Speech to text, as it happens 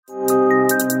Hello,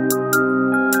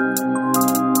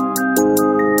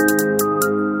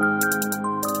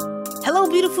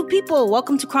 beautiful people.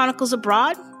 Welcome to Chronicles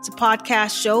Abroad. It's a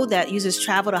podcast show that uses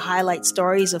travel to highlight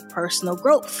stories of personal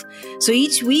growth. So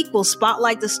each week, we'll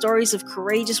spotlight the stories of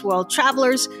courageous world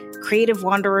travelers, creative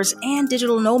wanderers, and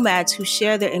digital nomads who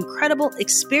share their incredible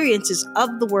experiences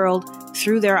of the world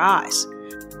through their eyes.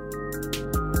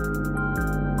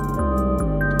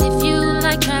 If you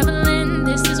like traveling,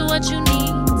 this is what you need.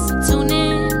 So tune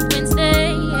in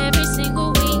Wednesday every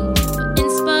single week for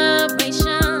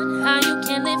inspiration, how you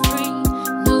can live free.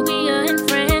 Nubia and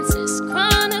Francis,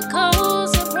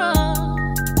 Chronicles Abroad.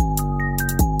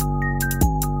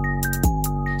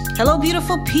 Hello,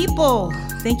 beautiful people.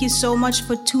 Thank you so much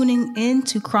for tuning in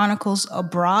to Chronicles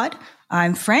Abroad.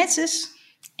 I'm Francis.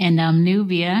 And I'm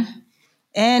Nubia.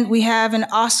 And we have an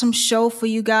awesome show for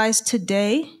you guys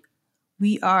today.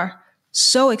 We are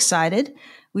so excited.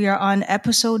 We are on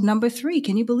episode number 3.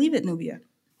 Can you believe it, Nubia?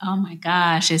 Oh my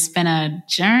gosh, it's been a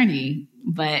journey,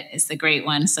 but it's a great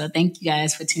one. So thank you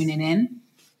guys for tuning in.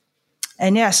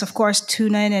 And yes, of course,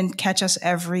 tune in and catch us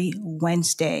every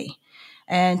Wednesday.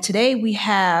 And today we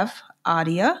have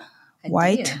Adia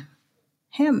White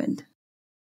Hammond.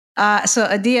 So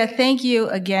Adia, thank you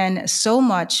again so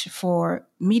much for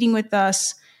meeting with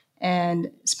us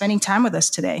and spending time with us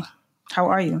today. How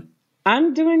are you?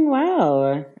 I'm doing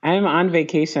well. I'm on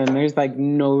vacation. There's like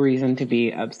no reason to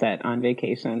be upset on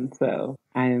vacation. So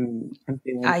I'm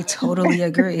feeling I totally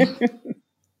agree.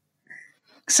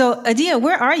 So Adia,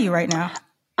 where are you right now?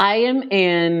 I'm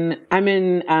in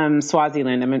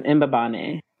Swaziland. I'm in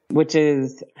Mbabane, which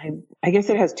is, I guess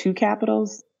it has 2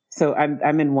 capitals. So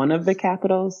I'm in one of the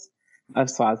capitals of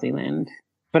Swaziland,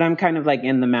 but I'm kind of like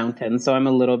in the mountains. So I'm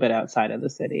a little bit outside of the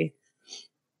city.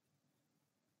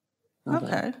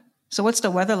 Okay. So what's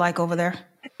the weather like over there?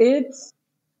 It's,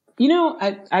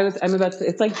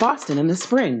 it's like Boston in the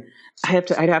spring.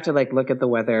 I'd have to like look at the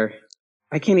weather.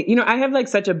 I can't, I have like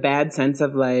such a bad sense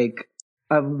of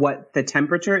what the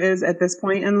temperature is at this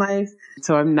point in life.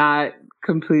 So I'm not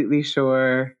completely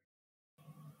sure.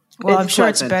 Well, I'm sure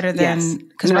it's better than,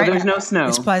 because there's no snow.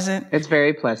 It's pleasant. It's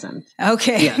very pleasant.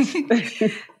 Okay. Yes.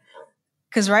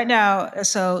 Because right now,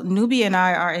 so Nubia and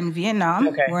I are in Vietnam.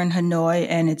 Okay. We're in Hanoi,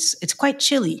 and it's quite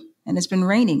chilly, and it's been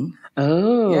raining.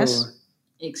 Oh. Yes.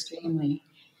 Extremely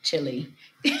chilly.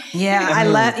 Yeah, I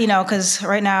let because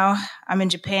right now I'm in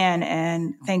Japan,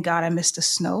 and thank God I missed the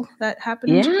snow that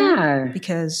happened in Japan,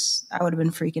 because I would have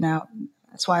been freaking out.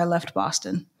 That's why I left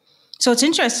Boston. So it's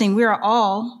interesting. We are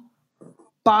all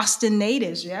Boston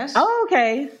natives, yes? Oh,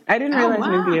 okay. I didn't realize,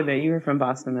 wow. Nubia, that you were from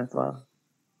Boston as well.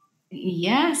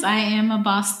 Yes, I am a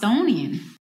Bostonian.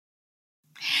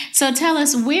 So tell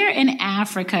us, where in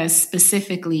Africa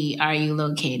specifically are you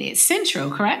located?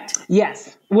 Central, correct?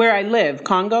 Yes. Where I live,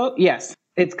 Congo, yes.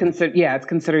 It's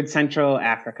considered Central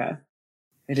Africa.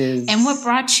 It is. And what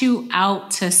brought you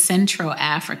out to Central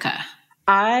Africa?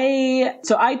 I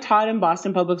taught in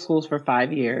Boston Public Schools for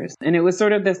 5 years, and it was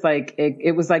sort of this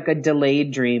it was like a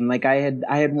delayed dream. Like I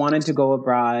had wanted to go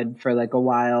abroad for like a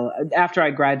while. After I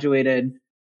graduated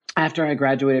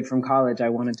from college, I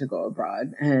wanted to go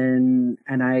abroad, and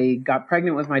I got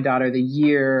pregnant with my daughter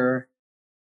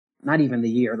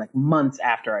like months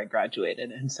after I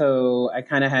graduated. And so I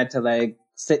kind of had to like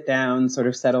sit down, sort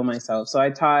of settle myself. So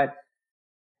I taught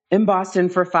in Boston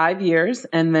for 5 years,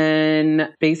 and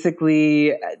then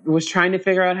basically was trying to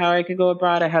figure out how I could go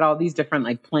abroad. I had all these different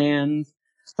like plans.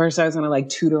 First, I was going to like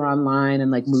tutor online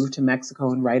and like move to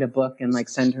Mexico and write a book and like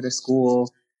send her to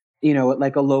school, at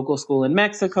like a local school in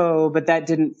Mexico. But that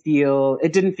didn't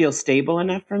feel stable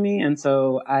enough for me. And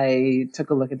so I took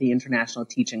a look at the international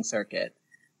teaching circuit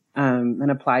and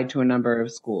applied to a number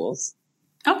of schools.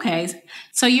 Okay.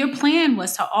 So your plan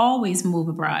was to always move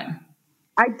abroad.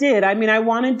 I did. I mean, I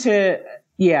wanted to,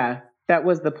 that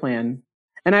was the plan.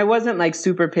 And I wasn't like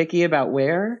super picky about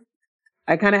where.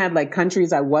 I kind of had like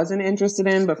countries I wasn't interested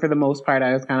in, but for the most part,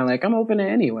 I was kind of like, I'm open to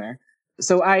anywhere.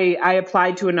 So I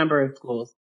applied to a number of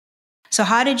schools. So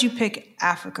how did you pick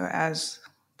Africa as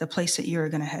the place that you were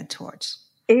going to head towards?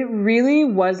 It really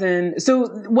wasn't. So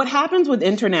what happens with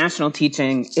international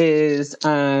teaching is,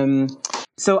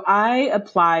 so I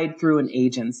applied through an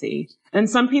agency, and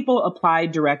some people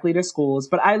applied directly to schools,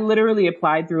 but I literally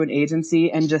applied through an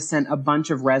agency and just sent a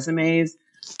bunch of resumes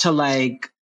to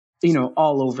like,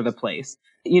 all over the place.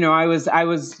 I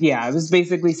was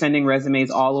basically sending resumes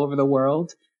all over the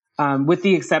world, with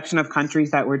the exception of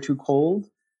countries that were too cold.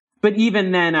 But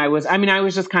even then I was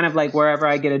just kind of like, wherever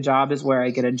I get a job is where I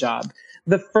get a job.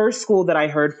 The first school that I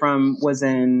heard from was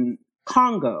in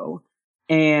Congo.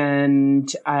 And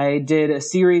I did a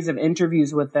series of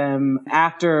interviews with them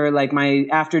after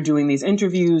doing these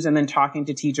interviews and then talking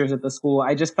to teachers at the school.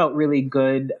 I just felt really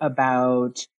good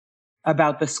about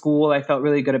the school. I felt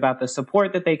really good about the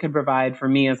support that they could provide for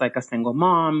me as like a single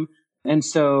mom. And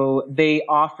so they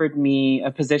offered me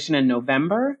a position in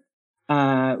November,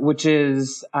 which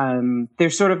is, they're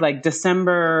sort of like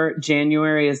December,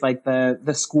 January is like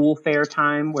the school fair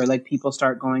time where like people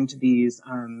start going to these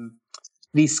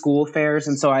school fairs.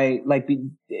 And so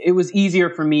it was easier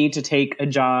for me to take a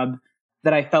job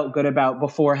that I felt good about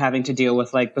before having to deal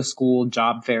with like the school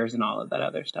job fairs and all of that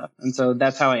other stuff. And so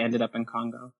that's how I ended up in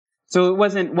Congo. So it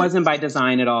wasn't by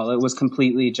design at all. It was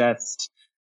completely just,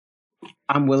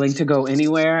 I'm willing to go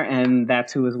anywhere, and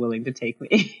that's who was willing to take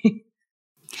me.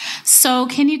 So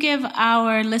can you give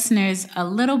our listeners a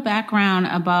little background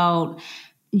about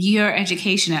your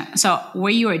education? So were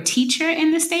you a teacher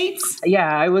in the States?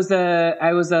 Yeah, I was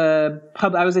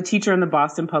a teacher in the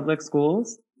Boston Public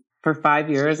Schools for 5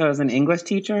 years. I was an English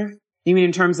teacher. You mean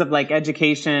in terms of like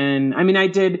education? I mean, I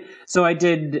did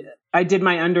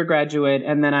my undergraduate,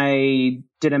 and then I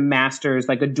did a master's,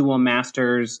 like a dual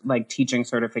master's, like teaching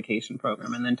certification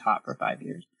program, and then taught for 5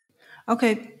 years.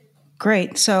 Okay,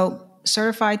 great. So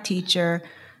certified teacher,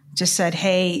 just said,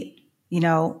 hey,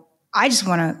 I just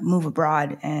want to move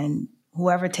abroad, and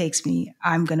whoever takes me,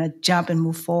 I'm going to jump and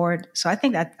move forward. So I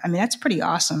think that's pretty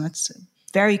awesome. That's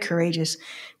very courageous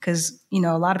because, a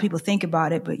lot of people think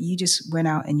about it, but you just went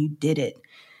out and you did it.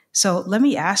 So let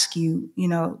me ask you,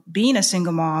 being a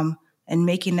single mom and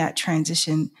making that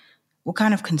transition, what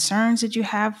kind of concerns did you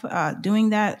have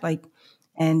doing that?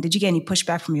 And did you get any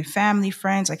pushback from your family,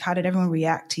 friends? Like, how did everyone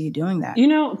react to you doing that?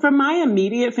 From my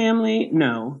immediate family,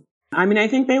 no. I mean, I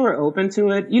think they were open to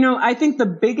it. I think the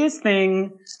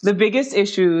biggest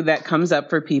issue that comes up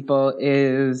for people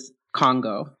is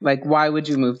Congo. Like, why would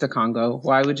you move to Congo?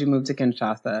 Why would you move to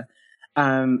Kinshasa?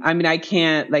 I mean, I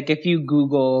can't, like, if you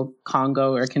Google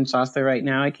Congo or Kinshasa right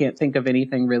now, I can't think of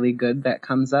anything really good that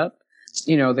comes up.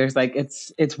 There's like,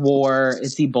 it's war,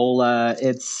 it's Ebola,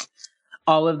 it's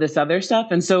all of this other stuff.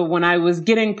 And so when I was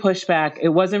getting pushback, it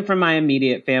wasn't from my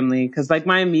immediate family, because like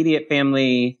my immediate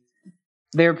family,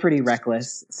 they're pretty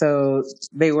reckless. So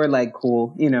they were like,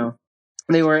 cool,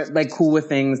 they were like cool with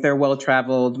things. They're well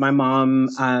traveled. My mom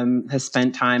has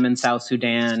spent time in South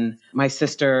Sudan. My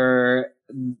sister,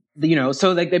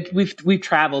 so like we've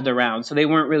traveled around. So they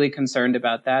weren't really concerned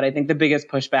about that. I think the biggest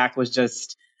pushback was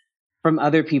just from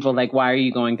other people, like, why are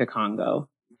you going to Congo?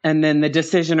 And then the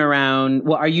decision around,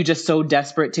 well, are you just so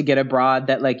desperate to get abroad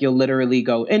that like you'll literally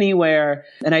go anywhere?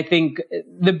 And I think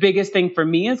the biggest thing for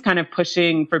me is kind of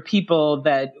pushing for people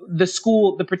that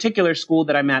the particular school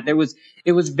that I'm at, it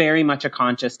was very much a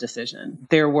conscious decision.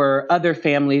 There were other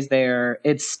families there.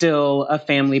 It's still a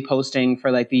family posting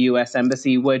for like the U.S.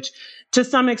 Embassy, which to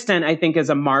some extent I think is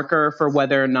a marker for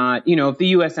whether or not, if the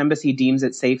U.S. Embassy deems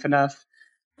it safe enough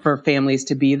for families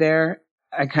to be there.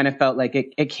 I kind of felt like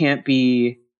it can't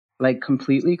be like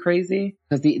completely crazy,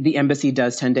 because the embassy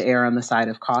does tend to err on the side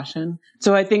of caution.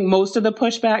 So I think most of the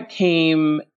pushback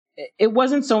came, it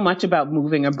wasn't so much about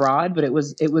moving abroad, but it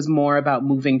was more about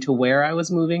moving to where I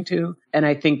was moving to. And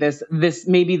I think this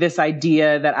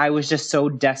idea that I was just so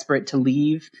desperate to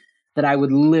leave that I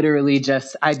would literally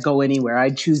I'd go anywhere.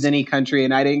 I'd choose any country,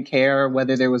 and I didn't care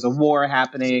whether there was a war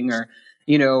happening or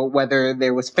whether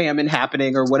there was famine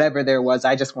happening or whatever there was.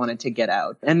 I just wanted to get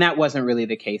out. And that wasn't really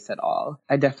the case at all.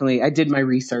 I did my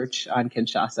research on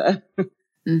Kinshasa.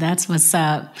 That's what's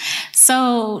up.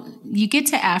 So you get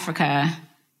to Africa,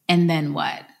 and then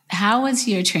what? How was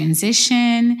your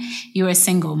transition? You were a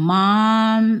single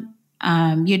mom.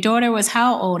 Your daughter was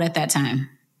how old at that time?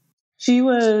 She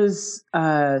was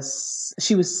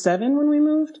 7 when we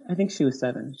moved. I think she was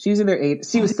 7. She was either 8.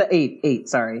 She was 8,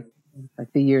 sorry.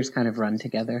 Like the years kind of run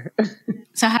together.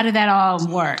 So how did that all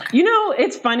work?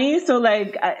 It's funny. So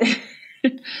like,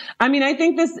 I mean, I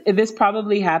think this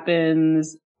probably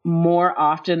happens more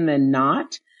often than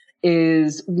not,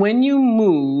 is when you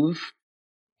move,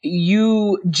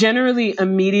 you generally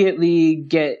immediately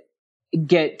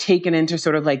get taken into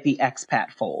sort of like the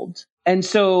expat fold. And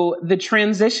so the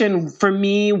transition for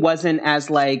me wasn't as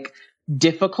like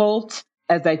difficult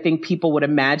as I think people would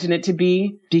imagine it to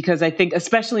be, because I think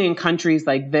especially in countries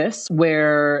like this,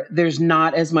 where there's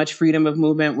not as much freedom of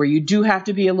movement, where you do have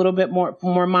to be a little bit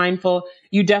more mindful,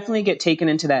 you definitely get taken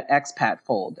into that expat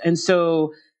fold. And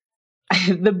so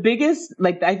the biggest,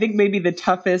 like, I think maybe the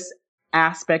toughest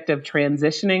aspect of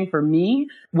transitioning for me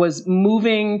was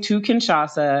moving to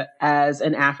Kinshasa as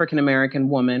an African-American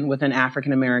woman with an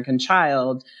African-American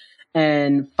child,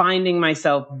 and finding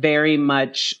myself very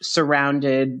much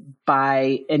surrounded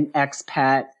by an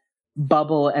expat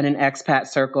bubble and an expat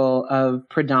circle of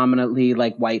predominantly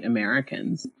like white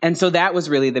Americans. And so that was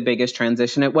really the biggest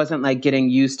transition. It wasn't like getting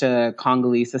used to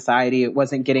Congolese society. It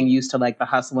wasn't getting used to like the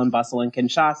hustle and bustle in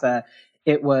Kinshasa.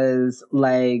 It was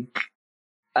like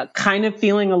kind of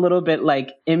feeling a little bit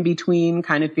like in between,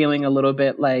 kind of feeling a little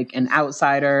bit like an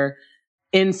outsider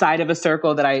inside of a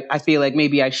circle that I feel like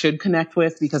maybe I should connect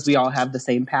with because we all have the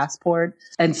same passport.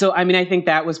 And so, I mean, I think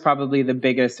that was probably the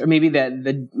biggest, or maybe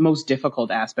the most difficult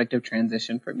aspect of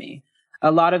transition for me.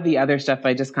 A lot of the other stuff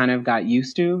I just kind of got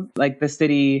used to, like the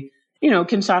city, you know,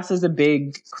 Kinshasa is a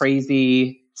big,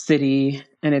 crazy city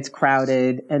and it's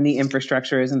crowded and the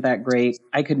infrastructure isn't that great.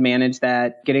 I could manage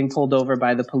that. Getting pulled over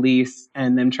by the police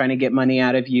and them trying to get money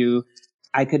out of you,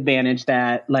 I could manage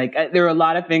that. Like there were a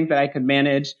lot of things that I could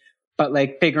manage. But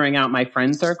like figuring out my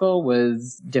friend circle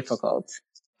was difficult.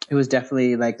 It was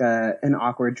definitely like an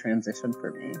awkward transition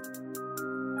for me.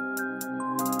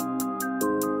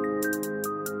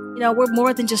 You know, we're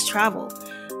more than just travel.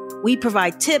 We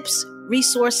provide tips,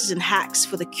 resources, and hacks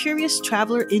for the curious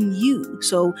traveler in you.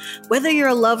 So whether you're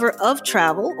a lover of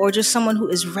travel or just someone who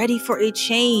is ready for a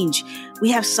change,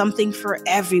 we have something for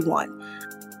everyone.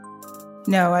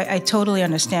 No, I totally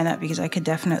understand that because I could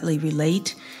definitely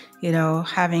relate. You know,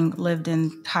 having lived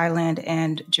in Thailand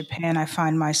and Japan, I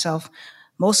find myself,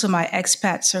 most of my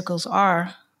expat circles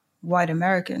are white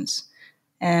Americans.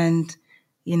 And,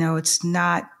 you know, it's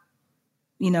not,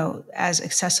 you know, as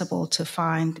accessible to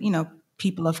find, you know,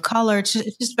 people of color. It's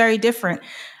just very different.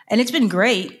 And it's been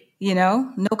great, you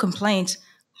know, no complaints.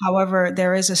 However,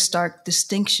 there is a stark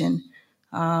distinction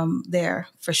there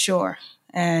for sure.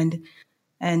 And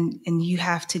you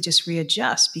have to just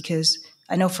readjust because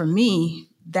I know for me,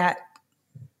 that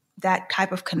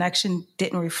type of connection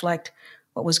didn't reflect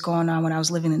what was going on when I was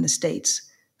living in the States.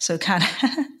 So it kind of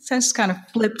just kind of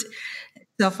flipped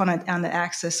itself on the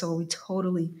axis. So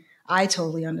I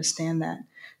totally understand that.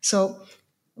 So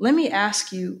let me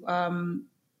ask you,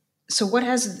 so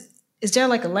is there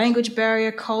like a language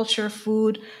barrier, culture,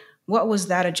 food? What was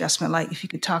that adjustment like? If you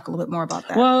could talk a little bit more about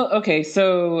that. Well, okay.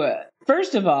 So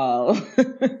first of all,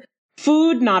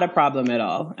 food, not a problem at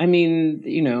all. I mean,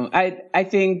 you know, I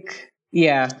think,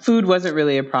 yeah, food wasn't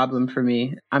really a problem for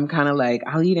me. I'm kind of like,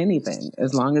 I'll eat anything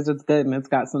as long as it's good and it's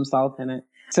got some salt in it.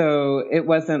 So that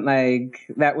wasn't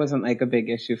like a big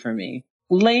issue for me.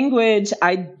 Language,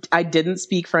 I didn't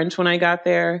speak French when I got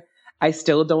there. I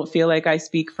still don't feel like I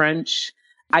speak French.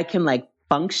 I can like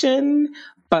function,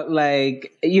 but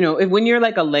like, you know, when you're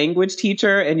like a language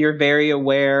teacher and you're very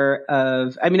aware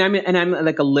of, I mean, I'm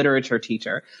like a literature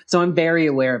teacher. So I'm very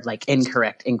aware of like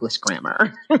incorrect English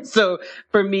grammar. So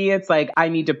for me, it's like, I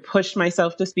need to push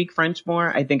myself to speak French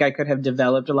more. I think I could have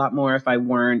developed a lot more if I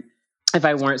weren't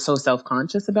so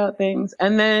self-conscious about things.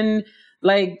 And then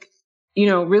like, you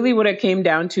know, really what it came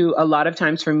down to a lot of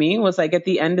times for me was like at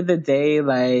the end of the day,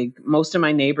 like most of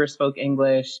my neighbors spoke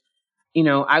English. You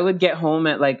know, I would get home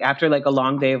at like after like a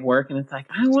long day of work and it's like,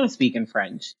 I want to speak in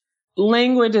French.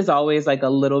 Language is always like a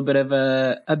little bit of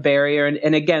a barrier.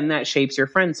 And again, that shapes your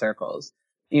friend circles.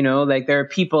 You know, like there are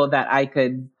people that I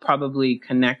could probably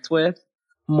connect with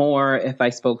more if I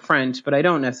spoke French, but I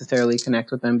don't necessarily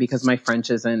connect with them because my French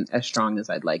isn't as strong as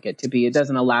I'd like it to be. It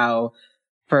doesn't allow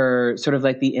for sort of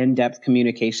like the in-depth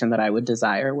communication that I would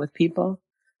desire with people.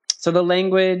 So the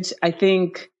language, I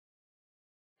think,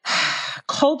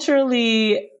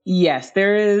 culturally, yes,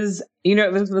 there is, you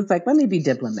know, it's like, let me be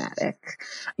diplomatic.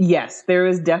 Yes, there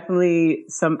is definitely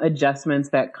some adjustments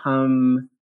that came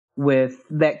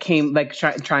like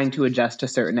trying to adjust to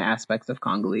certain aspects of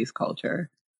Congolese culture.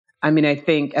 I mean, I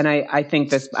think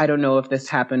this, I don't know if this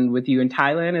happened with you in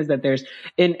Thailand, is that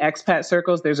in expat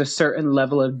circles, there's a certain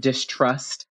level of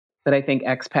distrust that I think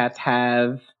expats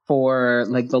have for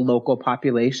like the local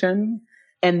population.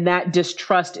 And that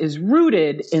distrust is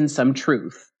rooted in some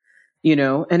truth, you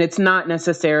know, and it's not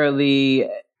necessarily,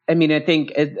 I mean, I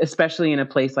think especially in a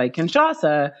place like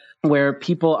Kinshasa, where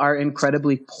people are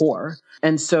incredibly poor.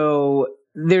 And so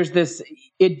there's this,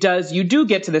 you do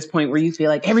get to this point where you feel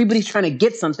like everybody's trying to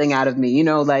get something out of me, you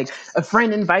know, like a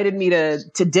friend invited me to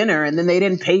dinner and then they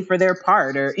didn't pay for their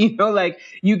part, or, you know, like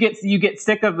you get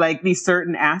sick of like these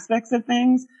certain aspects of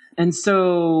things. And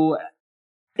so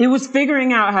it was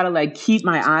figuring out how to like keep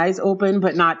my eyes open,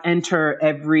 but not enter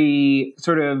every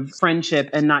sort of friendship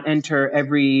and not enter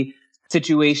every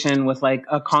situation with like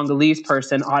a Congolese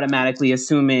person automatically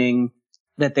assuming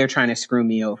that they're trying to screw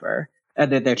me over,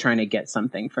 that they're trying to get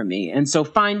something from me. And so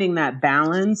finding that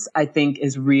balance, I think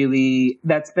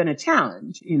that's been a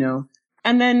challenge, you know,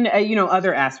 And then,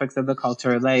 other aspects of the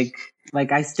culture, like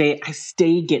I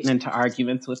stay getting into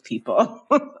arguments with people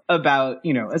about,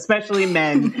 especially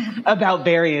men about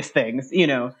various things,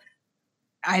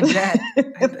 I bet.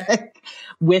 like,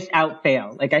 without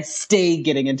fail. Like I stay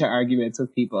getting into arguments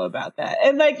with people about that.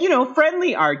 And like,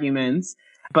 friendly arguments,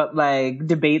 but like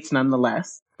debates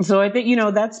nonetheless. So I think,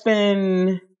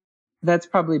 that's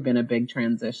probably been a big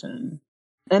transition.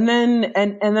 And then,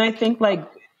 and I think like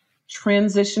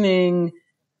transitioning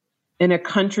in a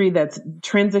country that's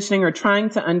transitioning or trying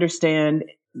to understand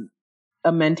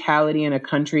a mentality in a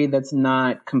country that's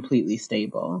not completely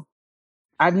stable.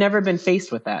 I've never been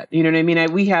faced with that. You know what I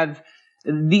mean? We have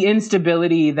the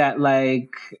instability that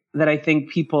I think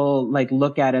people like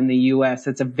look at in the US.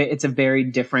 It's a very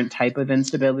different type of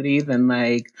instability than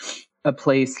like a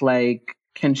place like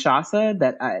Kinshasa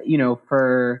that,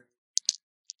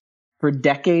 for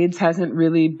decades hasn't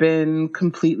really been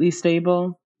completely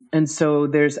stable. And so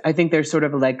I think there's sort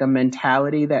of like a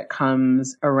mentality that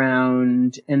comes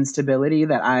around instability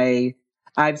that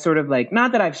I've sort of like,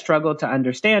 not that I've struggled to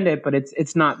understand it, but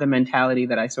it's not the mentality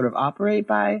that I sort of operate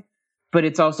by, but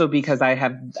it's also because I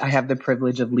have the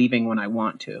privilege of leaving when I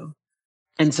want to.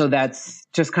 And so that's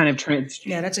just kind of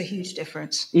yeah, that's a huge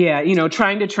difference. Yeah,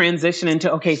 trying to transition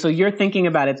into, okay, so you're thinking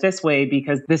about it this way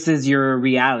because this is your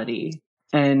reality.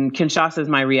 And Kinshasa is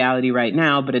my reality right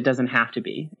now, but it doesn't have to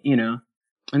be,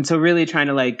 And so really trying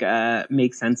to like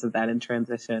make sense of that in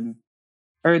transition,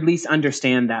 or at least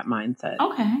understand that mindset.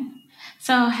 Okay.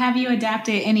 So have you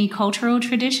adapted any cultural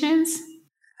traditions?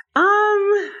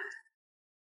 I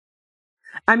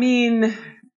mean,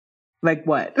 like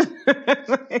what? I'm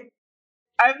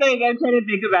trying to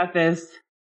think about this.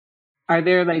 Are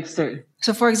there like certain...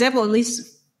 So for example, at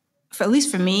least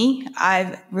for me,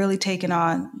 I've really taken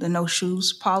on the no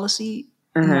shoes policy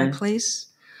in my place.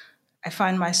 I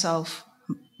find myself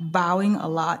bowing a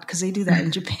lot because they do that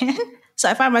in Japan. So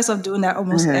I find myself doing that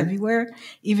almost everywhere.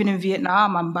 Even in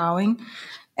Vietnam, I'm bowing,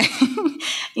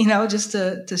 just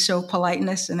to show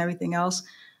politeness and everything else.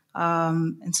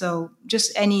 And so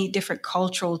just any different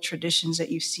cultural traditions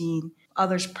that you've seen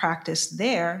others practice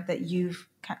there that you've,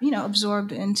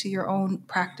 absorbed into your own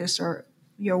practice or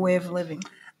your way of living.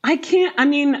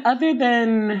 Other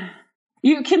than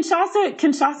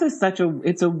Kinshasa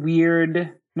is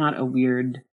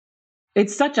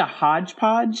it's such a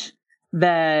hodgepodge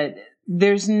that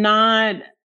there's not,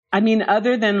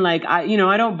 other than like,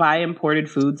 I don't buy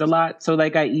imported foods a lot. So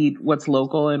like I eat what's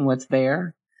local and what's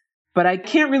there, but I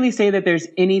can't really say that there's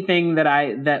anything that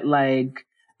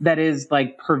is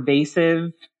like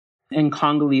pervasive in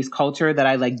Congolese culture that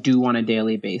I like do on a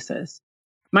daily basis.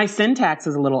 My syntax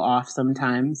is a little off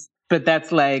sometimes, but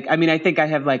that's like, I think I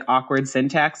have like awkward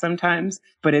syntax sometimes,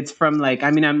 but it's from like,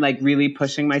 I'm like really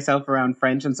pushing myself around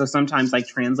French. And so sometimes like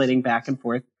translating back and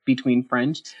forth between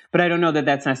French, but I don't know that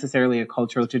that's necessarily a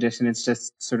cultural tradition. It's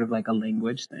just sort of like a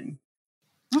language thing.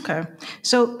 Okay.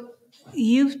 So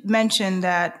you've mentioned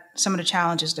that some of the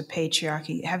challenges to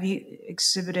patriarchy. Have you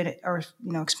exhibited or,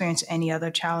 experienced any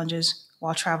other challenges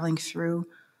while traveling through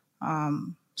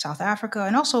South Africa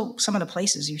and also some of the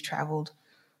places you've traveled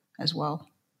as well?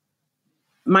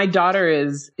 My daughter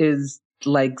is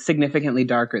like significantly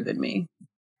darker than me.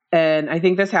 And I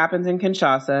think this happens in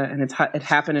Kinshasa, and it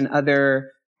happened in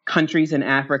other countries in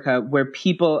Africa where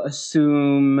people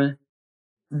assume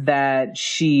that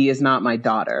she is not my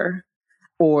daughter,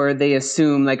 or they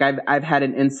assume, like I've had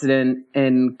an incident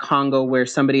in Congo where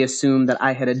somebody assumed that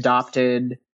I had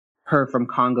adopted her from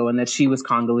Congo and that she was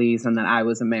Congolese and that I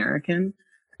was American.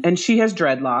 And she has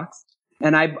dreadlocks.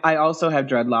 And I also have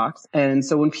dreadlocks. And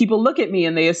so when people look at me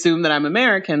and they assume that I'm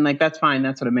American, like, that's fine.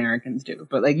 That's what Americans do.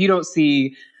 But like, you don't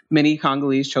see many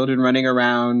Congolese children running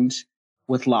around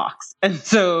with locks. And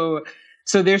so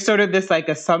there's sort of this like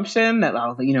assumption that,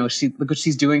 look what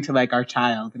she's doing to like our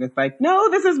child. And it's like,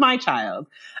 no, this is my child.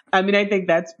 I think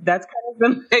that's kind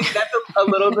of that's a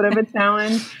little bit of a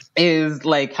challenge, is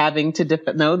like having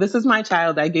to no, this is my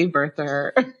child. I gave birth to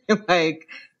her. Like,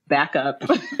 back up.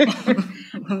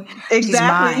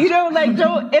 Exactly.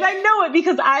 Don't, and I know it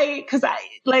because I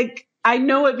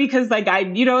know it because like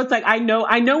it's like I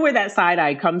know where that side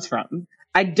eye comes from.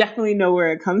 I definitely know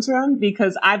where it comes from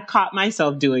because I've caught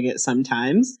myself doing it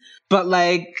sometimes. But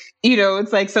like,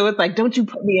 it's like, so it's like, don't you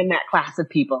put me in that class of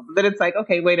people. But it's like,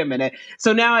 okay, wait a minute.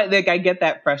 So now I get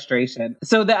that frustration.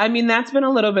 So that's been a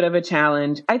little bit of a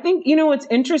challenge. I think, what's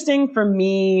interesting for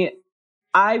me,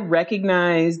 I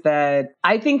recognize that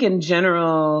I think in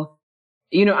general,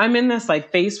 I'm in this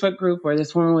like Facebook group where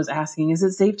this woman was asking, is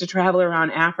it safe to travel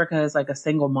around Africa as like a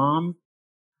single mom?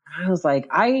 I was like,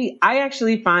 I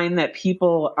actually find that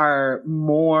people are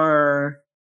more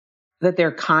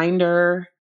they're kinder,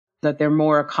 that they're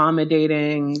more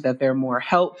accommodating, that they're more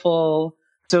helpful.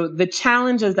 So the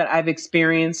challenges that I've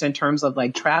experienced in terms of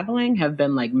like traveling have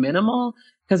been like minimal,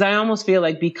 because I almost feel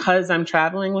like because I'm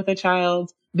traveling with a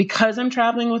child,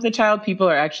 people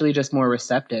are actually just more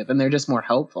receptive and they're just more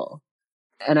helpful.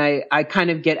 And I kind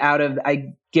of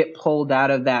I get pulled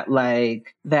out of that,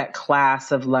 like that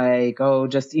class of like, oh,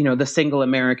 just, the single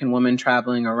American woman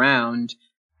traveling around.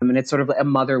 I mean, it's sort of like a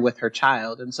mother with her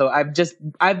child. And so I've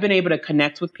been able to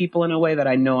connect with people in a way that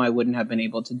I know I wouldn't have been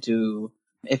able to do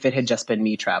if it had just been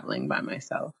me traveling by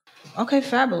myself. Okay,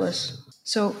 fabulous.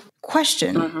 So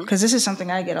question, because this is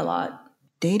something I get a lot.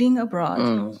 Dating abroad.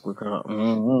 What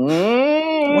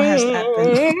has that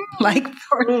been like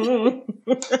for you?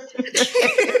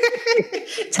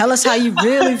 Tell us how you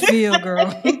really feel,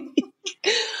 girl.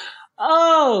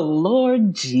 Oh,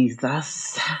 Lord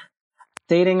Jesus.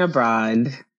 Dating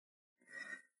abroad.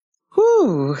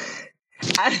 Whew.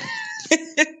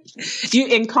 You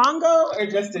in Congo or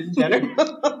just in general?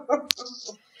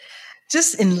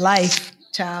 Just in life,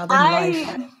 child, in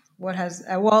life. What has,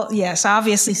 yes,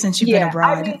 obviously, since you've been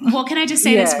abroad. Well, can I just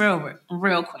say this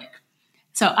real quick?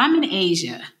 So I'm in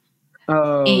Asia.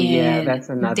 Oh, and yeah, that's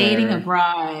another. Dating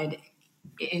abroad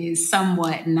is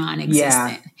somewhat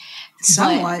non-existent. Yeah.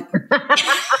 Somewhat. What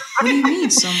do you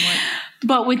mean somewhat?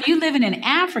 But with you living in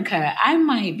Africa, I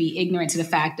might be ignorant to the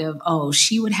fact of,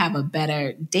 she would have a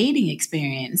better dating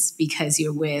experience because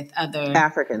you're with other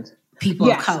Africans,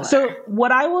 people of color. So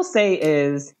what I will say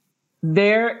is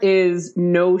there is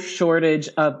no shortage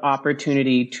of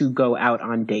opportunity to go out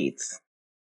on dates.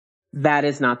 That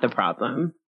is not the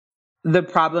problem. The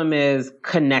problem is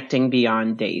connecting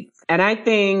beyond dates. And I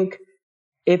think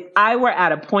if I were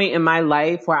at a point in my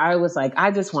life where I was like, I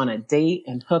just want to date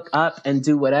and hook up and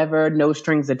do whatever, no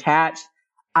strings attached,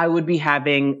 I would be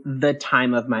having the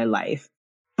time of my life.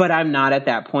 But I'm not at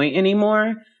that point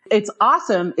anymore. It's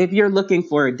awesome if you're looking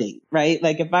for a date, right?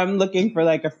 Like if I'm looking for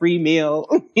like a free meal,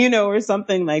 or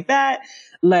something like that,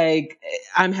 like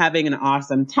I'm having an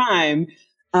awesome time.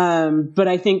 But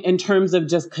I think in terms of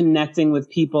just connecting with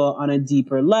people on a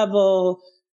deeper level,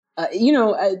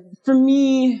 for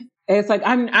me, it's like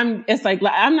I'm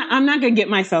not gonna get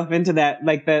myself into that,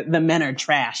 like the men are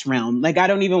trash realm. Like I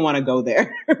don't even want to go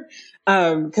there,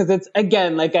 because it's,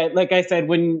 again, like I said,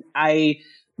 when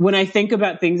I think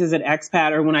about things as an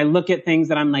expat, or when I look at things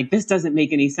that I'm like, this doesn't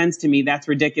make any sense to me, that's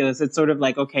ridiculous. It's sort of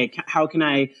like, okay, how can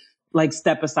I like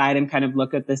step aside and kind of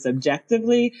look at this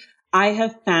objectively? I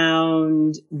have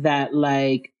found that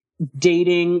like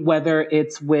dating, whether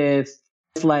it's with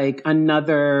like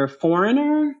another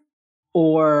foreigner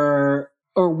or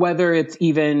whether it's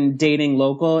even dating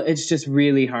local, it's just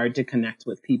really hard to connect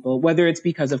with people, whether it's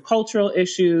because of cultural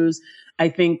issues. I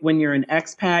think when you're an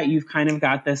expat, you've kind of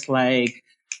got this like,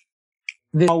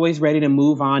 this always ready to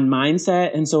move on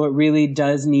mindset. And so it really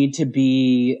does need to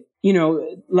be, there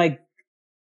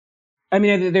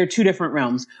are two different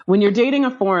realms. When you're dating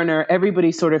a foreigner,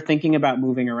 everybody's sort of thinking about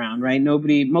moving around, right?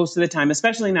 Most of the time,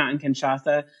 especially not in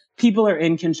Kinshasa, people are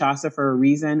in Kinshasa for a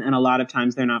reason. And a lot of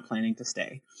times they're not planning to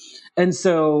stay. And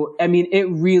so, it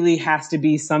really has to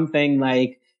be something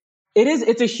like,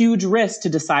 it's a huge risk to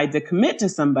decide to commit to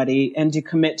somebody and to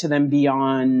commit to them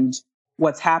beyond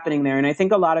what's happening there. And I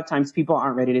think a lot of times people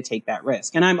aren't ready to take that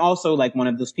risk. And I'm also like one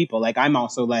of those people. Like I'm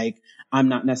also like, I'm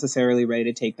not necessarily ready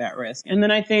to take that risk. And then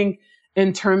I think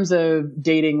in terms of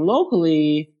dating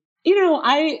locally,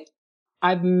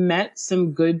 I've met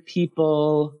some good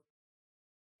people,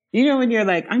 when you're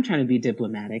like, I'm trying to be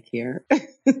diplomatic here.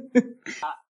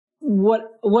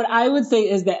 What I would say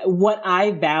is that what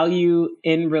I value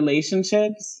in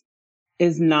relationships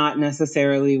is not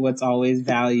necessarily what's always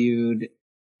valued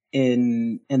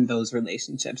in those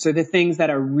relationships. So the things that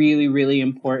are really, really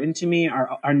important to me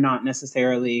are not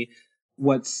necessarily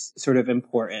what's sort of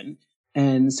important.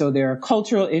 And so there are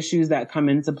cultural issues that come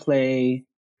into play.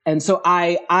 And so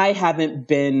I haven't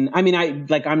been, I'm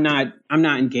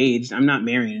not engaged. I'm not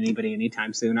marrying anybody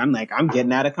anytime soon. I'm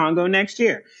getting out of Congo next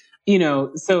year,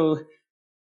 so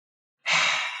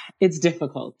it's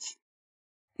difficult.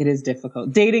 It is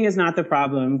difficult. Dating is not the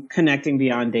problem. Connecting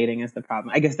beyond dating is the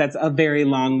problem. I guess that's a very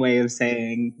long way of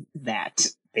saying that,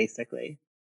 basically.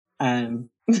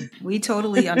 We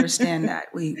totally understand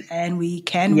that. We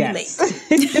can relate.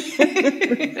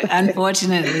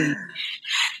 Unfortunately.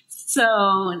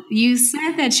 So you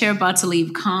said that you're about to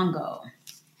leave Congo.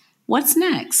 What's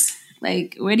next?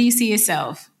 Like, where do you see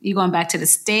yourself? You going back to the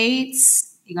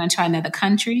States? You going to try another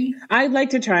country? I'd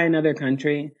like to try another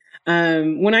country.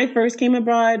 When I first came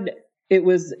abroad, it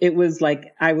was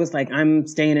like, I was like, I'm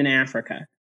staying in Africa.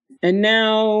 And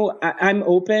now I'm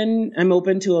open. I'm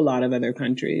open to a lot of other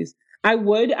countries. I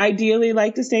would ideally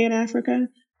like to stay in Africa.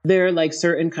 There are like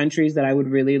certain countries that I would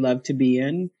really love to be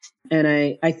in. And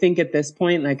I think at this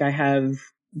point, like I have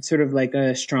sort of like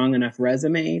a strong enough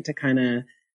resume to kind of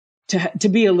to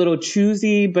be a little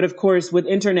choosy. But of course, with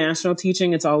international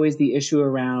teaching, it's always the issue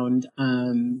around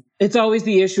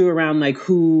like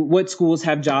what schools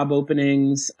have job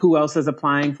openings, who else is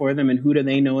applying for them, and who do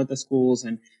they know at the schools,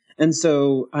 and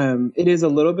so it is a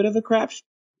little bit of a crap.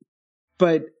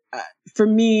 But for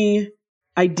me,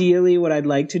 ideally, what I'd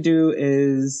like to do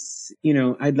is,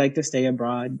 I'd like to stay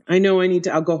abroad. I know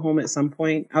I'll go home at some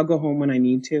point. I'll go home when I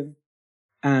need to.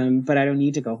 But I don't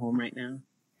need to go home right now,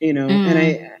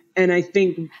 and I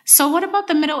think. So what about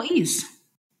the Middle East?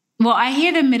 Well, I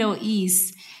hear the Middle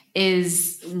East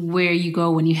is where you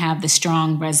go when you have the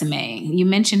strong resume. You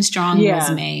mentioned strong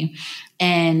resume.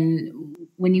 And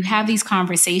when you have these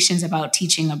conversations about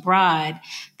teaching abroad,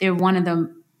 they're one of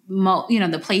the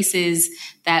the places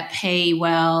that pay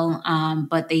well,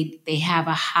 but they have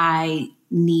a high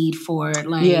need for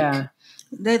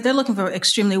they're looking for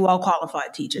extremely well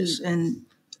qualified teachers, and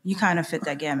you kind of fit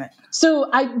that gamut. So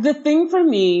the thing for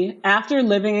me, after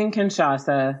living in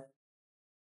Kinshasa,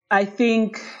 I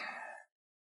think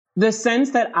the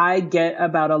sense that I get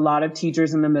about a lot of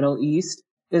teachers in the Middle East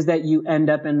is that you end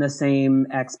up in the same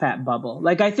expat bubble.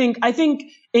 Like I think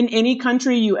in any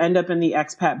country you end up in the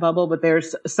expat bubble, but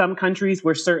there's some countries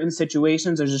where certain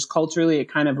situations or just culturally it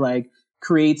kind of like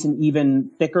creates an even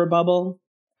thicker bubble.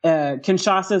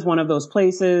 Kinshasa is one of those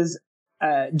places,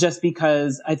 just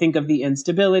because I think of the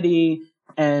instability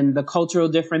and the cultural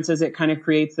differences, it kind of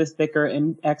creates this thicker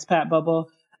expat bubble.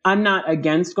 I'm not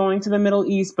against going to the Middle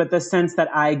East, but the sense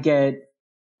that I get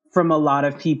from a lot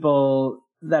of people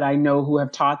that I know who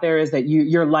have taught there is that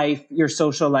your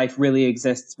social life really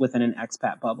exists within an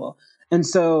expat bubble. And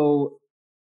so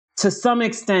to some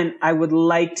extent, I would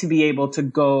like to be able to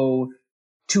go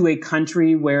to a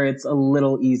country where it's a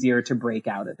little easier to break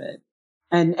out of it.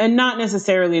 And not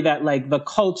necessarily that like the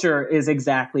culture is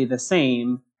exactly the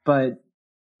same, but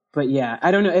yeah,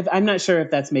 I don't know I'm not sure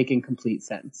if that's making complete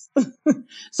sense.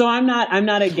 So I'm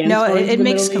not against. No, it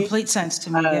makes complete sense to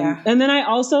me. Yeah. And then I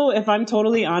also, if I'm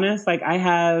totally honest, like I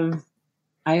have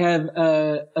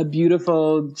a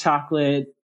beautiful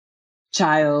chocolate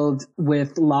child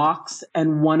with locks.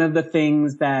 And one of the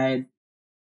things that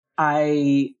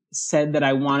I said that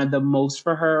I wanted the most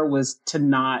for her was to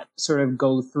not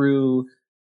go through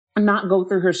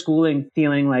her schooling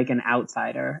feeling like an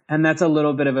outsider. And that's a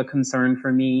little bit of a concern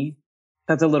for me.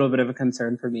 That's a little bit of a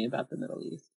concern for me about the Middle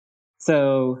East.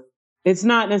 So it's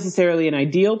not necessarily an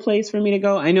ideal place for me to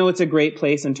go. I know it's a great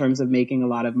place in terms of making a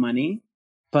lot of money,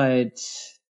 but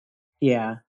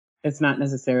yeah, it's not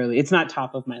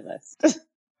top of my list.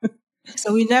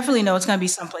 So we definitely know it's going to be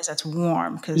someplace that's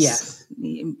warm because,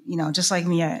 just like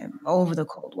me, I'm over the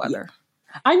cold weather.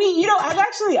 Yeah. I mean,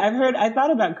 I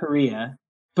thought about Korea.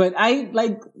 But something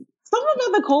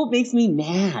about the cold makes me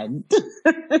mad.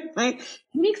 Like, it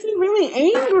makes me really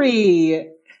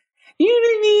angry. You know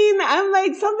what I mean? I'm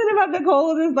like, something about the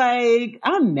cold is like,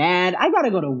 I'm mad. I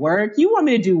gotta go to work. You want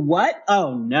me to do what?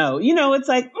 Oh no. It's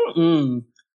like,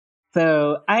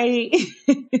 So I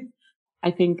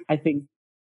think,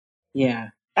 yeah.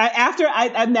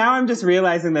 Now I'm just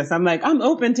realizing this. I'm like, I'm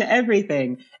open to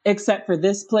everything except for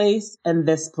this place and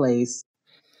this place.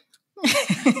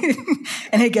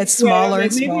 And it gets smaller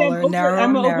and smaller, narrower.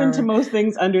 I'm open to most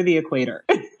things under the equator,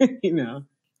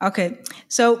 Okay,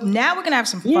 so now we're gonna have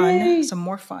some fun,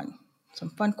 some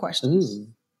fun questions. Ooh.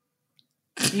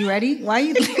 You ready? Why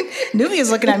you?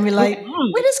 Nubia's looking at me like,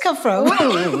 where this come from?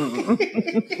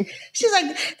 She's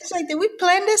like, did we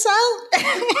plan this out?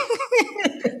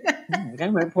 I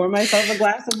might pour myself a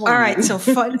glass of wine. All right, so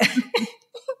fun.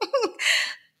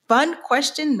 Fun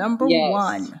question number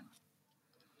one.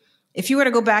 If you were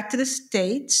to go back to the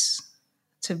States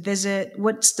to visit,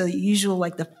 what's the usual,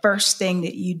 the first thing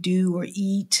that you do or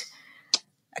eat?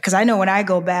 Because I know when I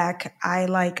go back, I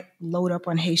load up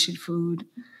on Haitian food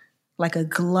like a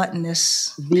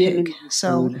gluttonous pig.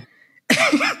 So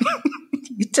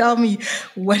you tell me,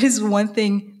 what is one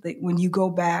thing that when you go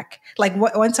back,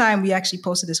 one time we actually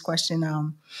posted this question.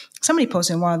 Somebody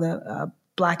posted in one of the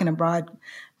Black and Abroad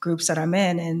groups that I'm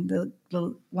in, and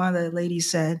one of the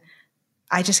ladies said,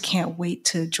 I just can't wait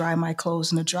to dry my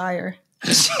clothes in the dryer.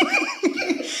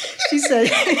 She said,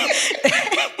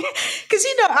 because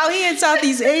out here in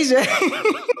Southeast Asia,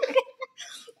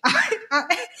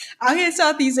 out here in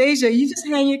Southeast Asia, you just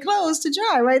hang your clothes to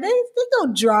dry, right? There's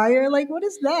no dryer. What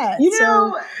is that?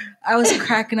 So I was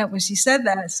cracking up when she said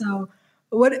that. So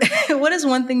What what is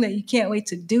one thing that you can't wait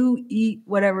to do, eat,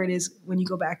 whatever it is when you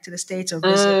go back to the States or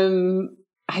visit?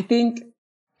 I think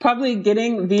probably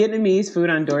getting Vietnamese food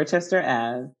on Dorchester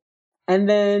Ave. And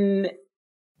then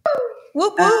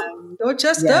Whoop whoop.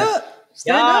 Dorchester. yes.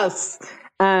 Stand up. Yes.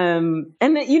 And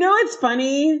then, it's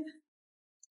funny.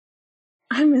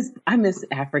 I miss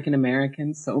African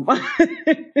Americans so much.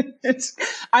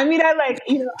 I mean, I like,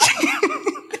 it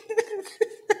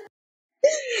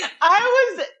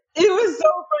was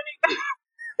so funny.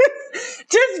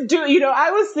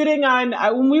 I was sitting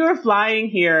when we were flying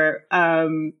here,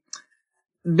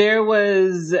 there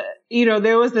was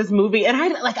this movie, and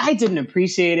I didn't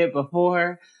appreciate it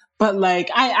before, but like,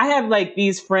 I have like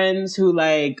these friends who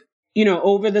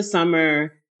over the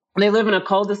summer, they live in a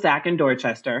cul-de-sac in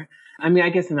Dorchester. I mean, I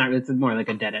guess it's more like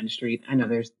a dead end street. I know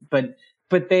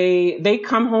but they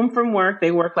come home from work. They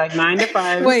work like 9 to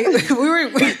 5. Wait, we were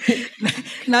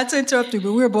not to interrupt you,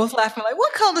 but we were both laughing like,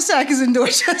 what cul-de-sac is in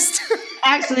Dorchester?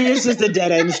 Actually, it's just a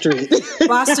dead end street.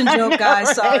 Boston joke,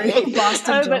 guys. Sorry,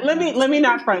 Boston joke. Let me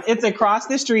not front. It's across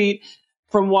the street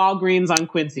from Walgreens on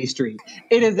Quincy Street.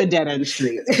 It is a dead end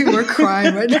street. We're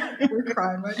crying right now.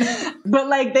 But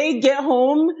like, they get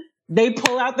home, they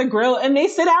pull out the grill and they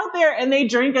sit out there and they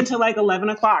drink until like 11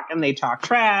 o'clock and they talk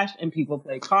trash and people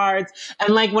play cards.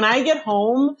 And like, when I get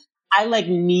home, I like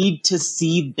need to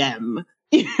see them.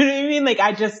 You know what I mean? Like,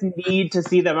 I just need to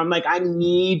see them. I'm like, I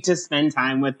need to spend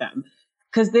time with them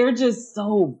because they're just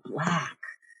so Black.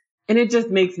 And it just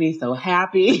makes me so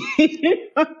happy.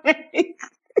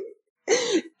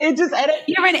 It just,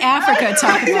 you're in Africa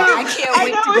talking about, I can't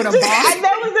wait to go to Boston.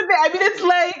 That was the thing. I mean,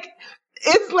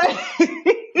 it's like,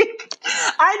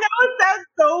 I know it sounds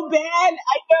so bad.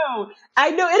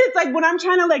 I know. And it's like when I'm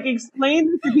trying to like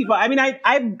explain this to people, I mean,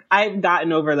 I've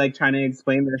gotten over like trying to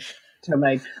explain this to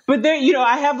like, but there,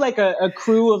 I have like a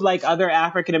crew of like other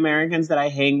African Americans that I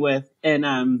hang with in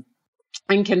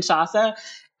Kinshasa.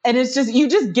 And it's just, you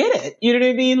just get it. You know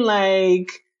what I mean?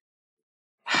 Like,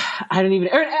 I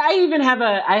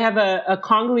have a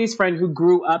Congolese friend who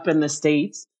grew up in the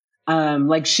States.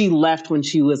 Like, she left when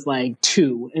she was like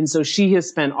 2. And so she has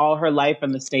spent all her life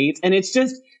in the States. And it's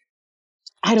just,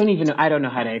 I don't know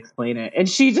how to explain it. And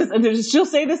she'll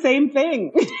say the same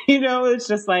thing. It's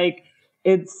just like,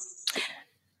 I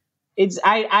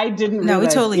didn't No, realize, we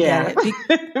totally get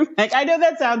it. Like, I know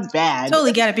that sounds bad.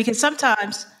 Totally get it, because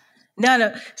sometimes,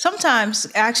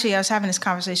 actually, I was having this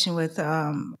conversation with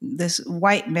this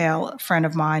white male friend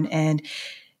of mine, and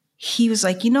he was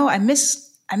like, I miss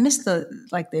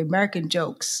the American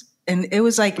jokes. And it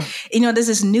was like, there's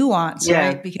this nuance,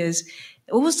 right? Because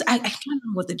it was, I can't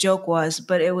remember what the joke was,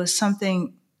 but it was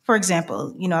something, for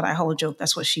example, that whole joke,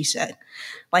 that's what she said.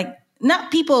 Like, not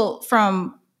people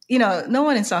from, no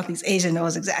one in Southeast Asia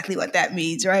knows exactly what that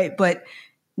means, right? But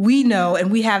we know, and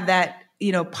we have that,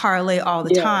 parlay all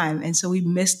the time. And so we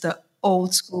miss the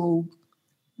old school,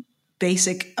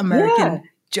 basic American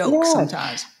joke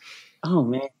sometimes. Oh,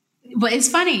 man. But it's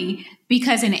funny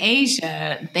because in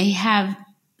Asia, they have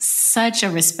such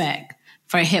a respect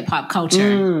for hip hop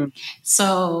culture.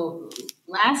 So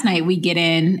last night we get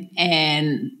in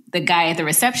and the guy at the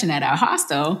reception at our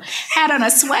hostel had on a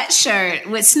sweatshirt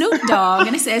with Snoop Dogg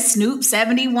and it says Snoop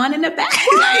 71 in the back.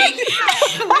 Like,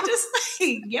 we're just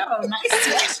like, yo, nice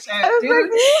sweatshirt, dude.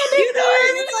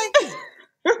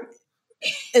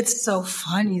 It's so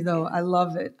funny though. I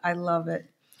love it.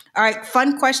 All right,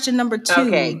 fun question number 2.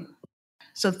 Okay.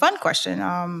 So fun question,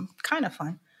 kind of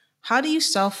fun. How do you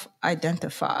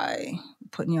self-identify?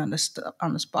 Putting you on the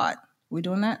spot. We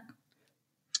doing that?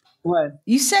 What?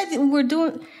 You said that we're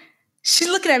doing. She's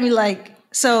looking at me like,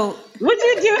 so. What'd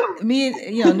you do? Me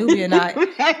and Nubia and I.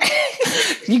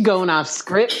 You going off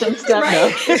script and stuff?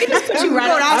 Right. No. She just put you right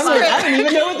off script. I don't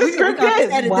even know what the script is.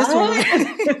 Edit this one.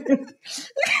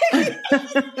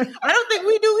 I don't think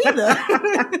we do either.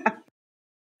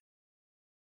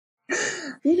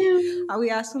 Are we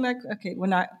asking that? Okay, we're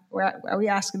not. Are we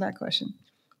asking that question?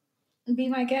 Be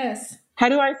my guest. How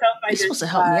do I self-identify? You're supposed to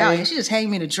help me out. She just hang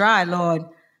me to dry, Lord.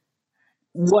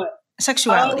 What?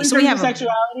 Sexuality. So we have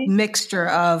sexuality? A mixture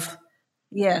of.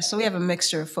 Yeah, so we have a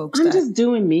mixture of folks. I'm just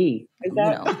doing me. Is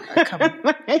that? I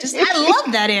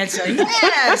love that answer.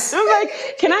 Yes. I'm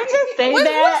like, can I just say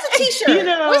that? What's the T-shirt?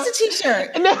 What's the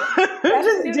T-shirt? No, I'm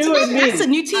just doing me. That's a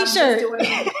new T-shirt.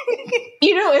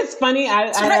 It's funny.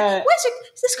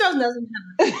 This girl doesn't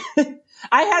have.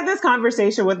 I had this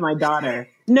conversation with my daughter.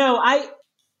 No,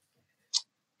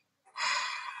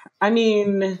 I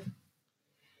mean,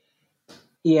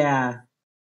 yeah.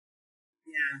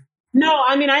 No,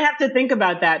 I mean, I have to think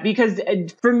about that because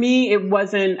for me, it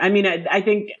wasn't, I mean, I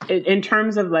think in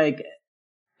terms of like,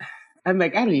 I'm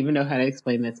like, I don't even know how to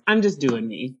explain this. I'm just doing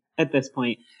me at this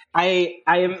point. I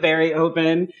am very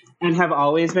open and have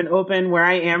always been open. Where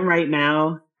I am right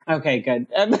now. Okay, good.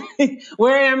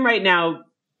 Where I am right now,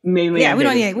 mainly. Yeah, we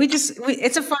don't. Yeah,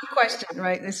 it's a fun question,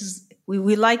 right?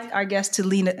 We like our guests to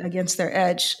lean against their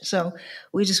edge, so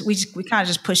we kind of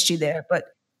just pushed you there. But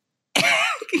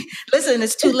listen,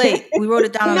 it's too late. We wrote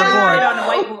it down on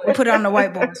the board. We put it on the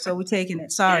whiteboard, so we're taking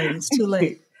it. Sorry, it's too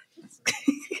late.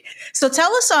 So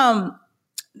tell us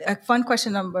a fun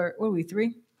question number. What are we,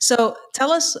 3? So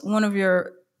tell us one of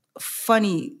your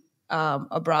funny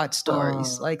abroad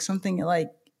stories, like something like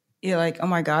you're like, oh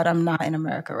my God, I'm not in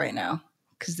America right now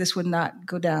because this would not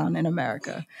go down in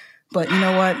America. But you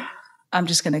know what? I'm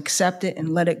just going to accept it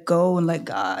and let it go and let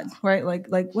God, right? Like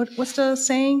what's the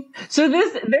saying? So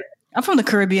this I'm from the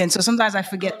Caribbean, so sometimes I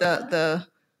forget the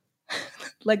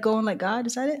let go and let God.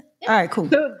 Is that it? All right, cool.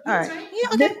 So, all right. Yeah,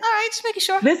 okay. All right, just making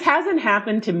sure. This hasn't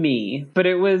happened to me, but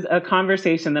it was a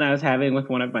conversation that I was having with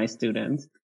one of my students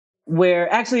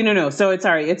where actually, no. So it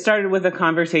started with a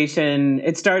conversation.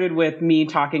 It started with me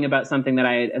talking about something that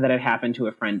had happened to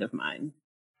a friend of mine.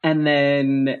 And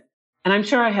I'm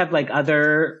sure I have like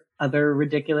other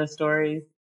ridiculous stories.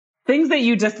 Things that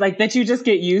you just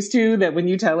get used to, that when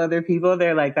you tell other people,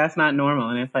 they're like, that's not normal.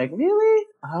 And it's like, really?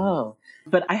 Oh.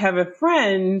 But I have a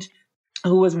friend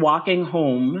who was walking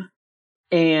home,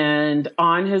 and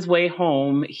on his way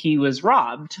home, he was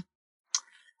robbed.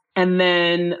 And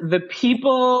then the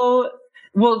people,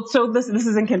 so this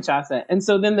is in Kinshasa. And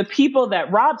so then the people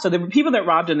that robbed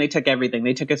him, they took everything.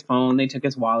 They took his phone, they took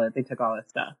his wallet, they took all his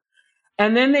stuff.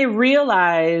 And then they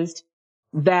realized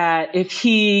that if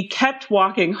he kept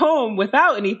walking home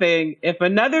without anything, if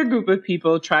another group of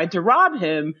people tried to rob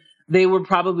him, they were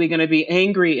probably going to be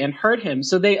angry and hurt him.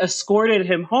 So they escorted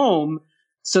him home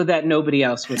so that nobody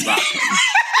else would rob him.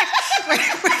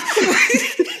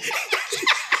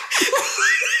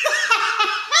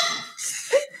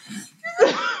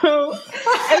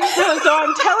 So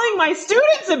I'm telling my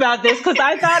students about this because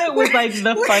I thought it was like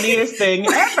the funniest thing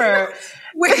ever.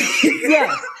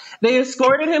 Yes. They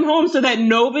escorted him home so that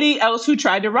nobody else who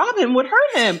tried to rob him would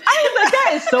hurt him. I was like,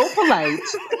 that is so polite.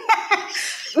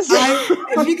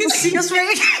 If you can see us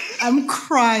right now, I'm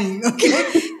crying.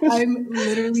 Okay, I'm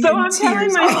literally. So I'm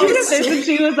telling my student this, and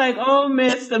she was like, "Oh,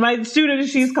 Miss," my student,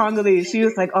 she's Congolese. She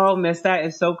was like, "Oh, Miss, that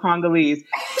is so Congolese."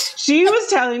 She was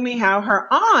telling me how her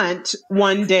aunt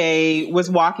one day was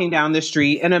walking down the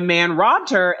street, and a man robbed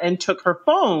her and took her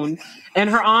phone. And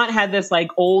her aunt had this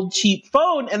like old cheap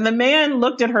phone, and the man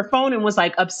looked at her phone and was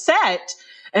like upset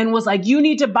and was like, "You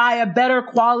need to buy a better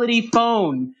quality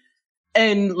phone."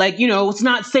 And like, it's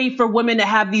not safe for women to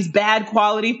have these bad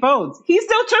quality phones. He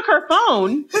still took her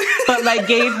phone, but like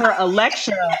gave her a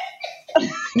lecture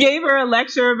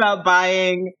about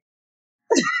buying.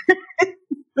 I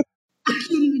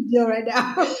can't even deal right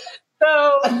now.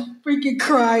 So I'm freaking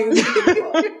crying.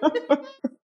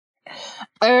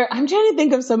 I'm trying to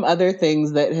think of some other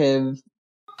things that have.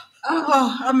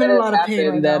 Oh, I'm in a lot of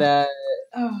pain right now.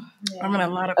 I'm in a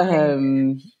lot of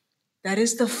pain. That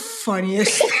is the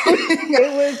funniest.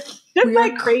 It was just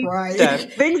like crazy stuff.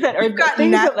 Things that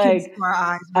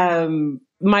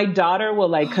my daughter will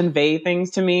like convey things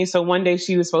to me. So one day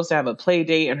she was supposed to have a play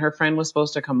date and her friend was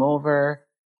supposed to come over,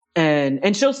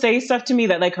 and she'll say stuff to me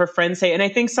that like her friends say. And I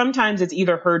think sometimes it's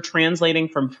either her translating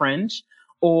from French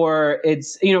or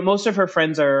it's, most of her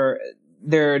friends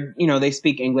they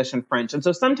speak English and French. And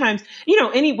so sometimes,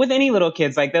 with any little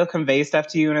kids, like they'll convey stuff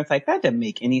to you and it's like, that didn't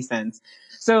make any sense.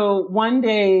 So one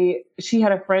day she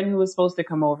had a friend who was supposed to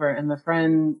come over and the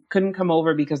friend couldn't come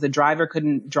over because the driver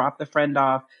couldn't drop the friend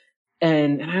off.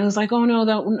 And I was like, oh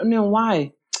no,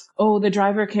 why? Oh, the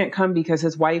driver can't come because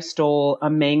his wife stole a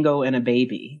mango and a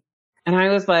baby. And I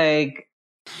was like,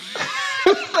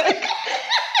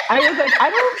 I don't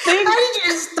think. How did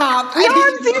you stop? I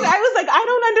was like, I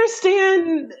don't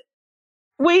understand.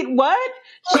 Wait, what?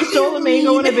 She stole a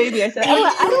mango and a baby. I said,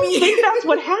 I don't think that's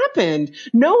what happened.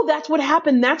 No, that's what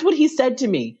happened. That's what he said to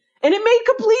me. And it made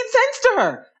complete sense to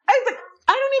her. I was like,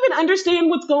 I don't even understand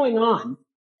what's going on.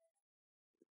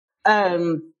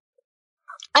 And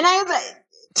I was like,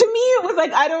 to me, it was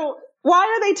like, why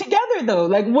are they together though?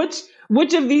 Like,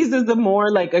 which of these is the more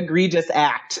like egregious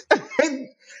act?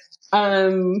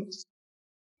 And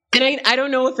I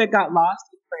don't know if it got lost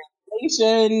in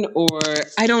translation or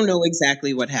I don't know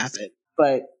exactly what happened,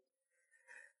 but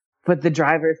the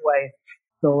driver's wife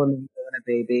stole a mango and a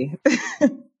baby.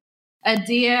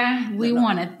 Adia, we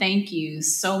want to thank you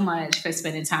so much for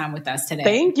spending time with us today.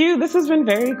 Thank you. This has been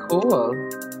very cool.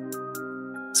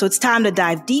 So it's time to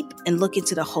dive deep and look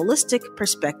into the holistic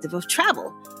perspective of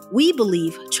travel. We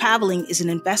believe traveling is an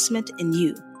investment in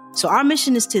you. So our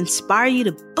mission is to inspire you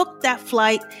to book that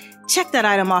flight, check that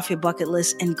item off your bucket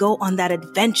list, and go on that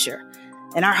adventure.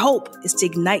 And our hope is to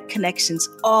ignite connections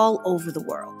all over the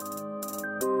world.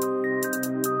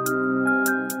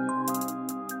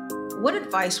 What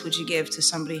advice would you give to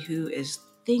somebody who is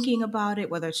thinking about it,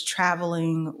 whether it's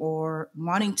traveling or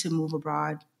wanting to move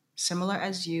abroad, similar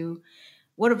as you?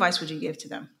 What advice would you give to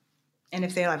them? And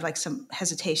if they have like some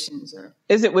hesitations or...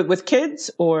 Is it with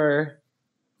kids or?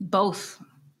 Both.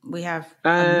 We have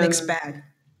a mixed bag.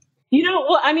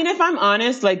 Well, I mean, if I'm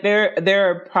honest, like there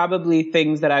are probably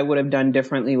things that I would have done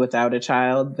differently without a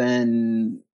child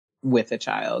than with a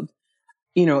child.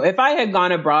 If I had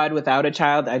gone abroad without a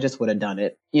child, I just would have done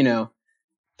it,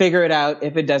 figure it out.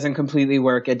 If it doesn't completely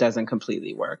work, it doesn't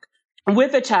completely work.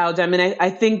 With a child, I mean, I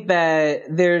think that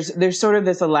there's sort of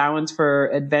this allowance for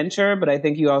adventure, but I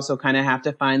think you also kind of have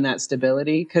to find that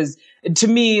stability. Because to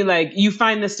me, like, you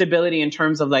find the stability in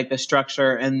terms of like the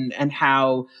structure and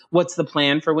what's the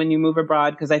plan for when you move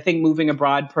abroad. Because I think moving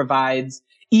abroad provides,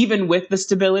 even with the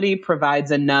stability,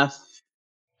 provides enough,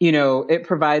 it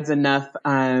provides enough,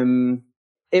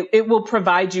 it will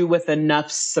provide you with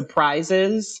enough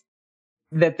surprises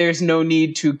that there's no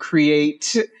need to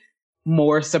create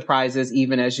more surprises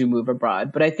even as you move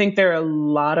abroad. But I think there are a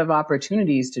lot of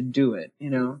opportunities to do it,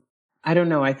 I don't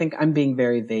know. I think I'm being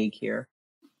very vague here.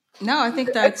 No, I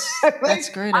think that's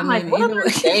great. I'm like, what am I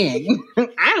saying?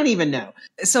 I don't even know.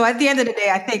 So at the end of the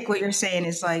day, I think what you're saying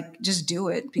is like, just do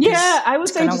it. Because I would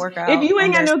say work out, if you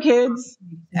ain't got no kids,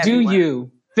 everywhere. Do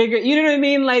you. Figure, you know what I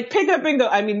mean? Like, pick up and go.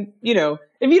 I mean,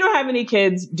 if you don't have any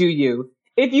kids, do you.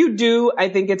 If you do, I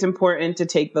think it's important to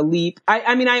take the leap.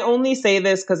 I mean, I only say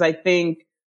this because I think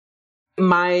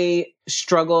my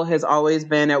struggle has always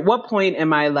been, at what point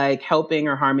am I like helping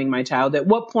or harming my child? At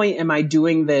what point am I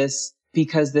doing this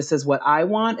because this is what I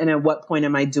want? And at what point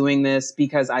am I doing this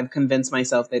because I've convinced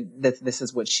myself that this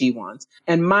is what she wants?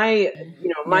 And my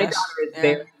daughter is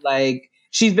very like,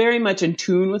 she's very much in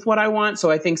tune with what I want.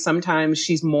 So I think sometimes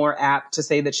she's more apt to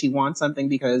say that she wants something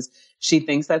because she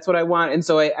thinks that's what I want. And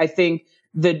so I think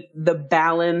the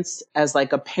balance as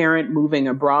like a parent moving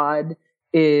abroad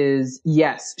is,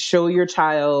 yes, show your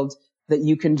child that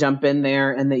you can jump in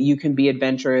there and that you can be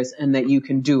adventurous and that you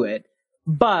can do it,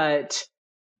 but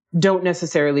don't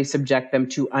necessarily subject them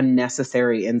to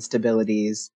unnecessary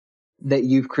instabilities that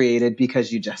you've created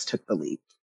because you just took the leap.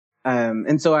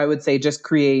 And so I would say just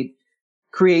create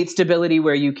stability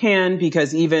where you can,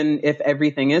 because even if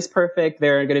everything is perfect,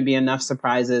 there are going to be enough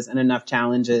surprises and enough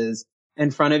challenges in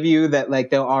front of you that like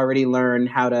they'll already learn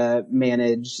how to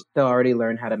manage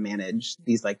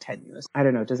these like tenuous. I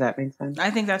don't know. Does that make sense?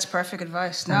 I think that's perfect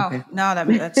advice. No,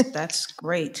 that's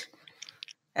great.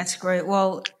 That's great.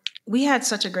 Well, we had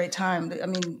such a great time. I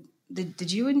mean,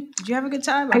 did you have a good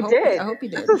time? I hope you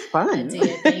did. This was fun. I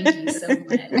did. Thank you so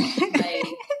much.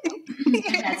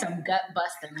 I had some gut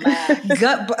busting laughs.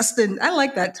 Gut busting. I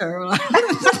like that term.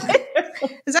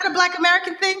 Is that a Black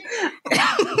American thing?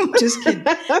 Just kidding.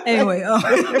 Anyway,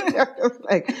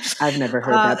 like, I've never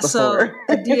heard that before.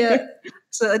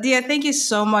 So Adia, thank you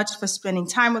so much for spending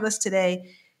time with us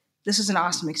today. This was an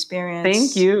awesome experience.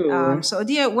 Thank you. So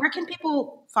Adia, where can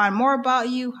people find more about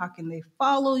you? How can they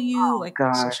follow you?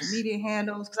 Social media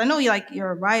handles? Because I know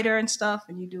you're a writer and stuff,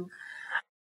 and you do.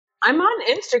 I'm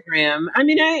on Instagram. I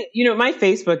mean, my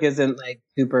Facebook isn't like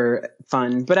super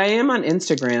fun, but I am on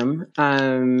Instagram.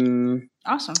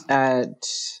 Awesome.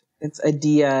 It's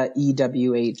Adia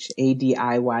EWH,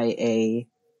 ADIYA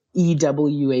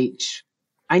EWH.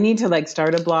 I need to like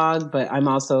start a blog, but I'm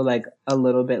also like a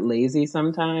little bit lazy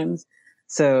sometimes.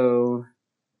 So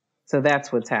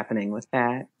that's what's happening with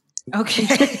that. Okay.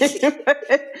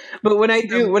 But when I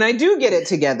do get it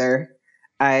together,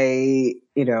 I'll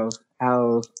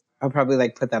probably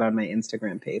like put that on my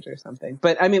Instagram page or something.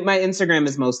 But I mean, my Instagram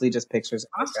is mostly just pictures of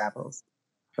my travels.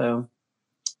 So.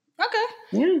 Okay.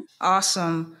 Yeah.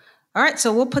 Awesome. All right.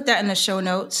 So we'll put that in the show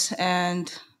notes,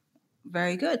 and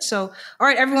very good. So, all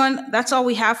right, everyone, that's all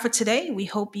we have for today. We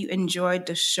hope you enjoyed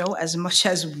the show as much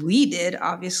as we did,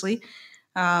 obviously.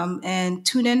 And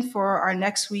tune in for our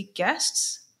next week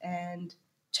guests and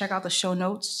check out the show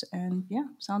notes. And yeah,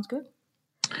 sounds good.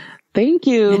 Thank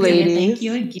you, ladies. Thank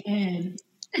you again.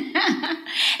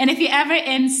 And if you're ever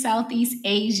in Southeast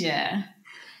Asia,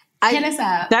 hit us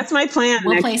up. That's my plan.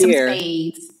 We'll play some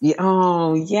spades. Yeah.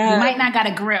 Oh, yeah. We might not got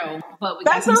a grill, but we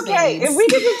that's got some okay. spades. If we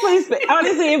could just play spades,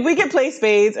 honestly, if we could play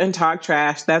spades and talk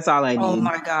trash, that's all I need. Oh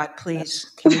my God, please.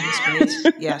 Can we do spades?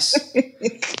 Yes.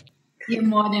 You're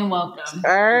more than welcome.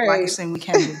 All right. Like I said, we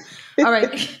can do. All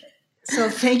right. So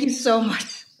thank you so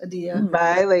much, Adia.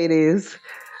 Bye, ladies.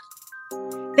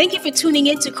 Thank you for tuning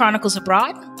in to Chronicles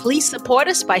Abroad. Please support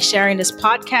us by sharing this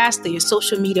podcast through your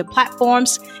social media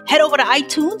platforms. Head over to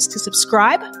iTunes to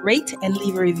subscribe, rate, and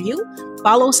leave a review.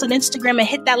 Follow us on Instagram and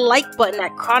hit that like button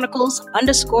at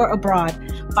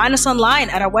Chronicles_Abroad. Find us online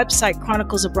at our website,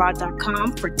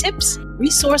 chroniclesabroad.com, for tips,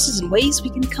 resources, and ways we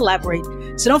can collaborate.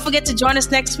 So don't forget to join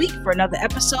us next week for another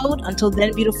episode. Until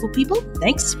then, beautiful people,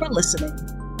 thanks for listening.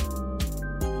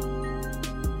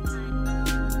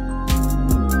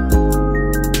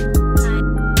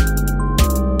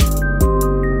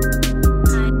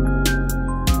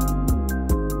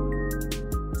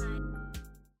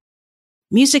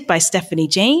 Music by Stephanie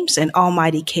James and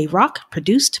Almighty K Rock,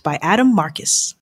 produced by Adam Marcus.